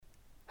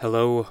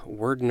Hello,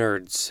 word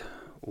nerds.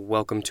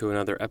 Welcome to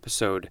another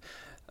episode.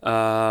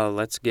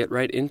 Let's get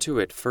right into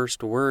it.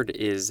 First word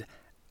is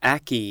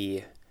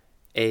ackee,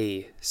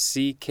 A-C-K-E-E.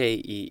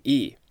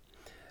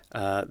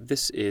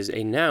 This is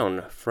a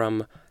noun from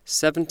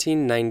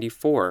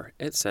 1794.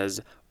 It says,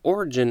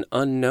 origin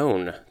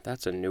unknown.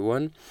 That's a new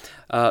one.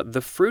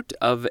 The fruit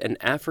of an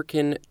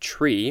African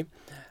tree,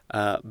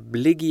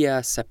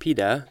 Bligia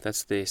sapida,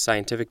 that's the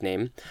scientific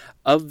name,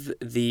 of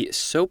the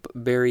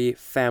soapberry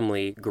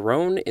family,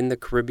 grown in the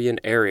Caribbean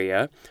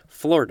area,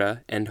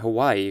 Florida, and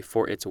Hawaii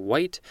for its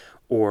white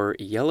or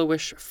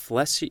yellowish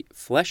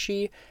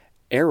fleshy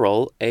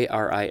aril,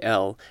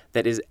 A-R-I-L,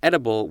 that is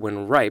edible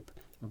when ripe,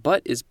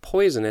 but is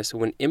poisonous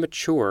when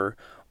immature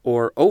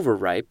or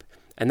overripe,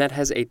 and that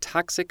has a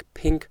toxic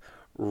pink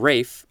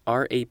raphe,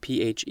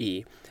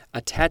 R-A-P-H-E,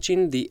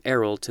 attaching the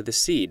aril to the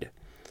seed.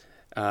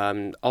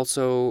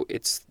 Also,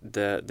 it's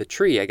the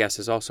tree, I guess,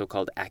 is also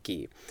called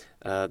ackee.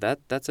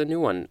 That's a new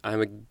one.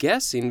 I'm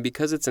guessing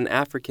because it's an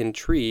African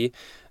tree,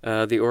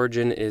 the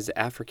origin is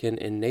African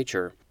in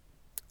nature.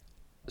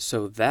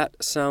 So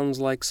that sounds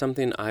like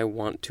something I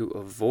want to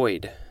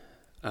avoid.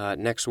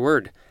 Next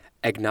word,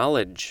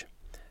 acknowledge.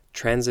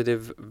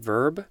 Transitive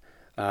verb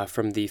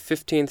from the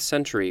 15th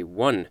century.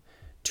 1.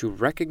 To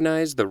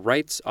recognize the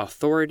rights,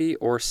 authority,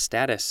 or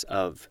status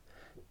of.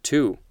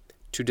 2.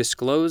 To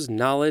disclose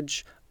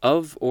knowledge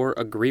of or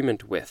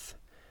agreement with.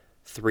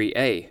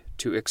 3a.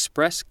 To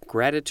express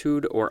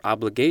gratitude or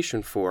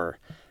obligation for,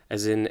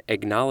 as in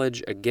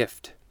acknowledge a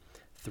gift.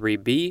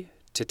 3b.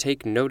 To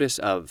take notice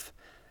of,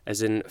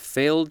 as in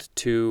failed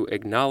to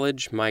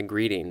acknowledge my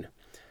greeting.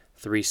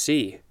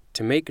 3c.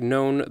 To make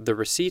known the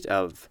receipt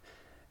of,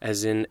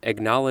 as in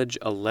acknowledge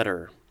a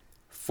letter.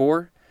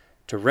 4.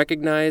 To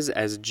recognize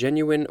as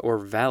genuine or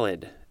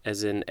valid,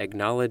 as in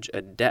acknowledge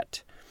a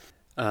debt.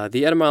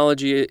 The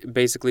etymology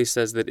basically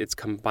says that it's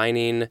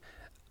combining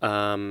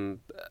the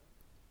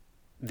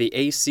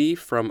AC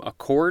from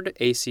accord,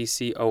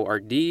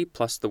 A-C-C-O-R-D,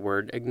 plus the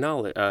word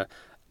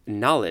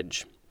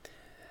knowledge.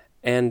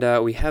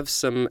 And we have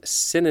some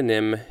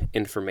synonym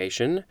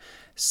information.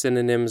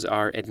 Synonyms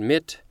are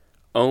admit,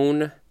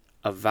 own,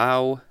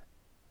 avow,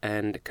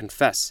 and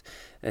confess.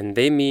 And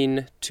they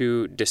mean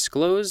to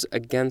disclose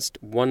against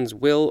one's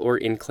will or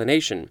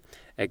inclination.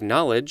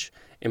 Acknowledge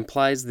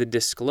implies the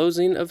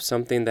disclosing of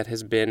something that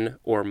has been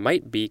or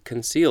might be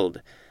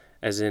concealed,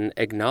 as in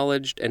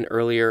acknowledged an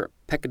earlier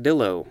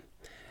peccadillo.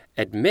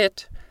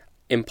 Admit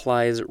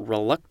implies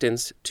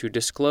reluctance to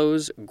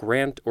disclose,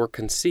 grant, or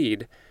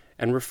concede,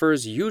 and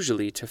refers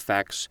usually to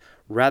facts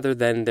rather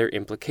than their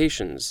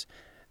implications,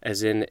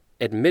 as in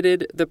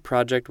admitted the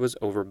project was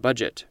over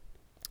budget.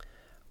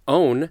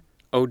 Own,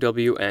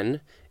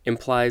 O-W-N,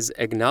 implies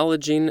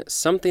acknowledging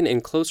something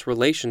in close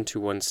relation to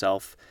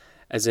oneself,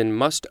 as in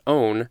must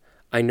own,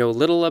 I know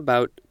little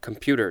about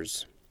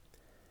computers.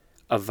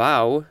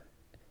 Avow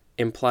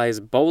implies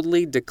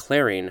boldly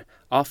declaring,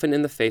 often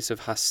in the face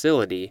of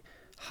hostility,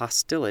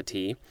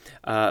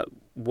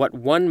 what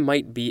one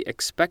might be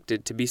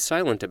expected to be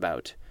silent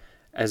about,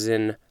 as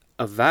in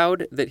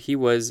avowed that he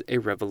was a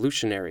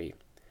revolutionary.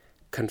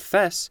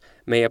 Confess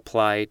may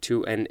apply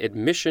to an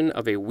admission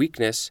of a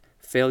weakness,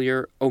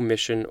 failure,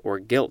 omission, or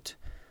guilt,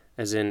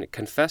 as in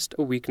confessed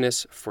a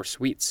weakness for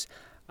sweets.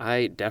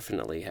 I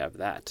definitely have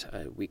that,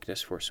 a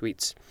weakness for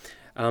sweets.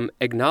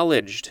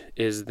 Acknowledged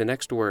is the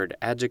next word,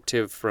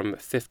 adjective from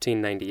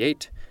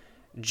 1598,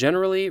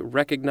 generally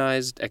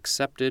recognized,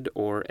 accepted,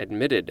 or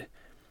admitted,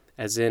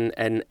 as in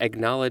an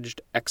acknowledged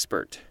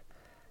expert.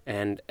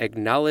 And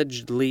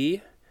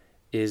acknowledgedly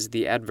is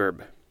the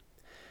adverb.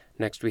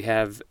 Next we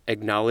have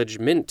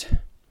acknowledgement.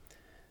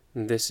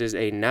 This is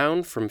a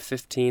noun from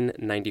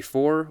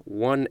 1594,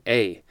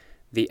 1a,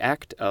 the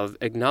act of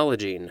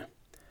acknowledging.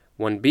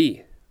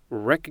 1b,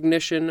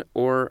 recognition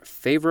or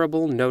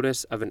favorable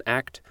notice of an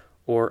act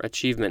or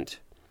achievement.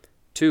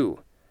 2.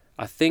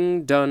 A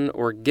thing done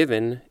or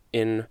given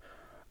in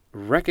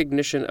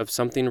recognition of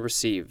something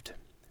received.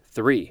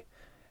 3.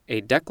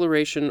 A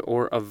declaration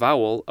or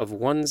avowal of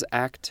one's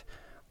act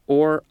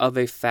or of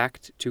a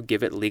fact to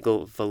give it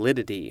legal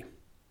validity.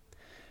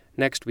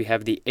 Next, we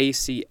have the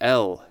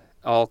ACL,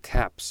 all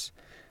caps.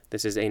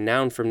 This is a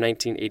noun from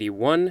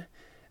 1981.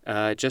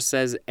 It just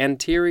says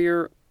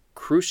anterior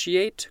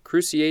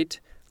cruciate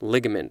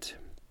ligament.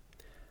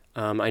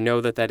 I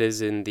know that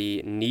is in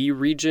the knee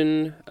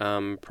region,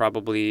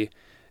 probably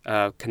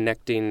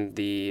connecting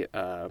the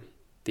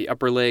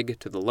upper leg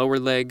to the lower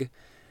leg.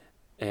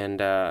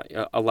 And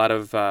a lot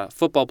of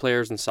football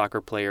players and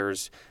soccer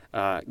players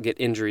get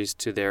injuries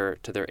to their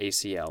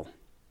ACL.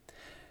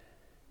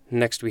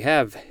 Next we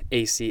have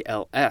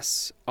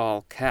ACLS,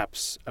 all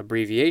caps,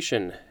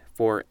 abbreviation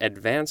for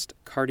Advanced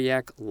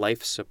Cardiac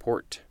Life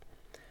Support.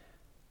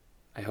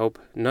 I hope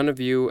none of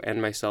you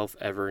and myself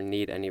ever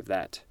need any of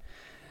that.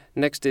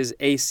 Next is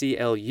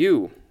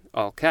ACLU,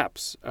 all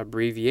caps,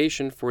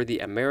 abbreviation for the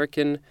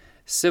American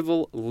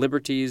Civil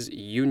Liberties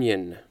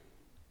Union.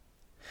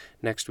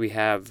 Next we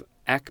have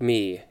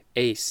ACME,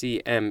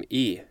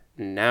 A-C-M-E,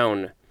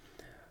 noun,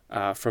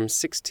 from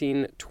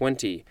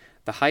 1620,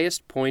 the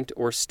highest point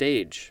or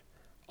stage.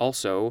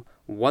 Also,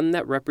 one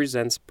that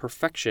represents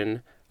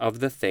perfection of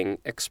the thing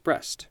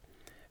expressed.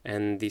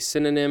 And the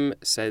synonym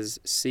says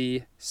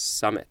see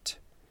summit.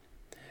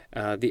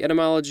 The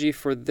etymology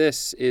for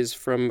this is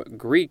from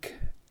Greek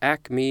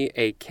ackme,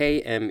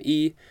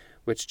 A-K-M-E,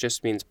 which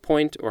just means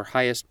point or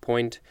highest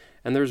point,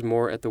 and there's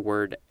more at the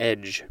word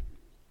edge.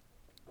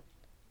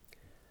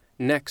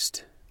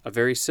 Next, a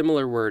very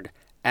similar word,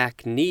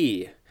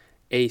 acne,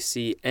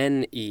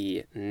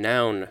 A-C-N-E,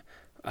 noun,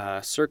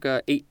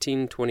 circa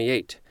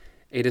 1828.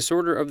 A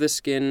disorder of the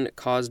skin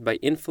caused by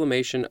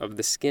inflammation of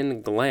the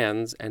skin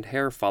glands and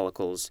hair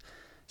follicles.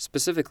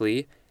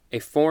 Specifically, a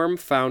form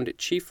found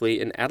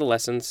chiefly in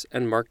adolescence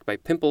and marked by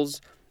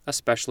pimples,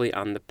 especially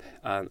on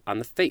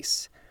the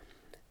face.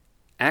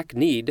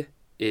 Acned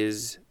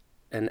is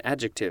an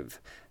adjective.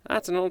 I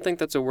don't think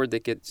that's a word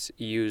that gets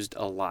used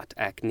a lot,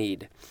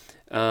 acned.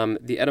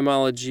 The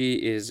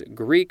etymology is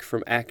Greek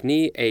from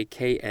acne,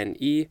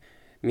 A-K-N-E,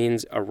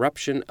 means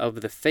eruption of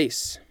the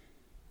face.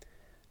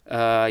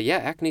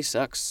 Acne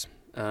sucks.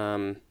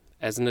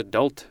 As an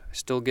adult,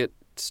 still get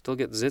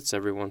zits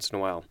every once in a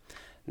while.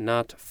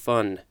 Not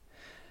fun.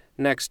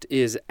 Next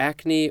is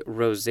acne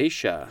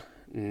rosacea,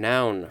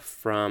 noun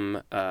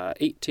from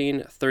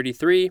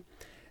 1833.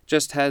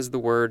 Just has the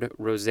word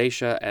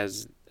rosacea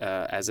as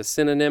a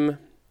synonym,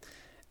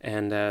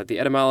 and the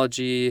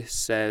etymology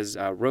says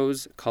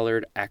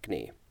rose-colored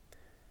acne.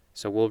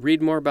 So we'll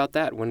read more about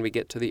that when we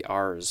get to the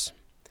R's.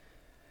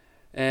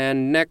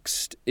 And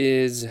next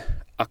is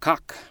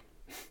acock.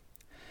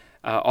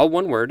 All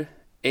one word,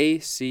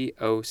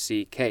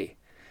 A-C-O-C-K.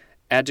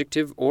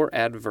 Adjective or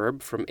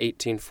adverb from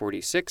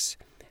 1846,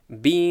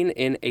 being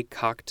in a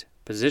cocked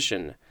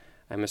position.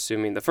 I'm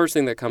assuming the first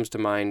thing that comes to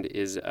mind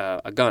is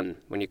a gun.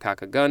 When you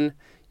cock a gun,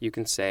 you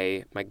can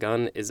say, my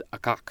gun is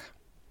acock.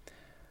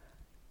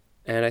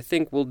 And I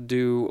think we'll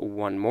do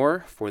one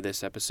more for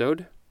this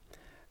episode.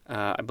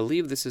 I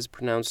believe this is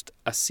pronounced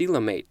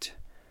acoelomate.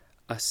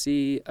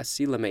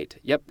 Acoelomate.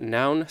 Yep,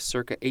 noun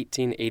circa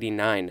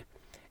 1889.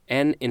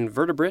 An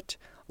invertebrate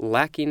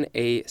lacking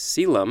a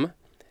coelom,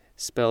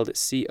 spelled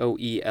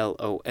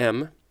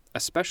C-O-E-L-O-M,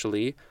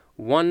 especially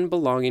one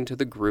belonging to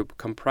the group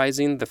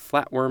comprising the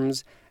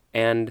flatworms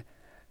and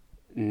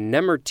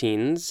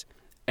nemertines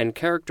and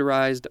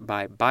characterized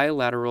by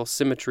bilateral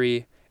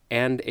symmetry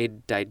and a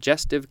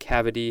digestive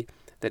cavity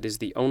that is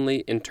the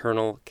only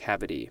internal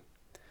cavity.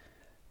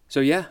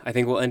 So I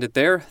think we'll end it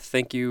there.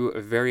 Thank you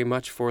very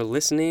much for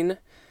listening,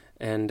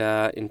 and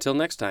until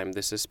next time,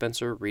 this is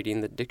Spencer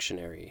reading the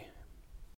dictionary.